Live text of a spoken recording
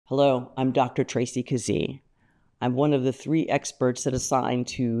Hello, I'm Dr. Tracy Kazee. I'm one of the 3 experts that assigned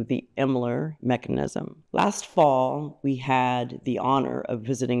to the Embora mechanism. Last fall, we had the honor of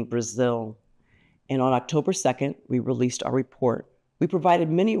visiting Brazil, and on October 2nd, we released our report. We provided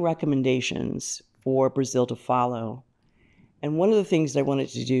many recommendations for Brazil to follow, and one of the things that I wanted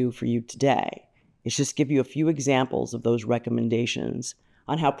to do for you today is just give you a few examples of those recommendations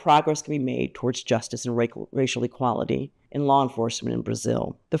on how progress can be made towards justice and racial equality in law enforcement in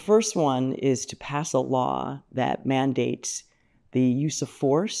Brazil. The first one is to pass a law that mandates the use of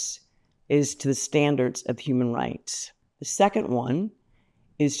force is to the standards of human rights. The second one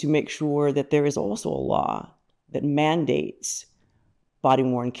is to make sure that there is also a law that mandates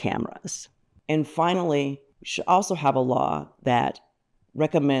body-worn cameras. And finally, we should also have a law that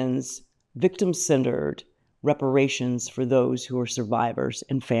recommends victim-centered reparations for those who are survivors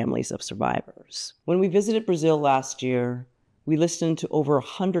and families of survivors. When we visited Brazil last year, we listened to over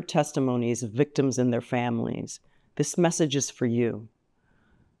 100 testimonies of victims and their families. This message is for you.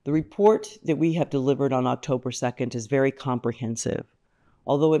 The report that we have delivered on October 2nd is very comprehensive.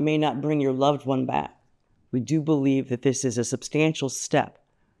 Although it may not bring your loved one back, we do believe that this is a substantial step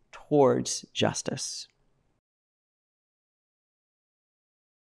towards justice.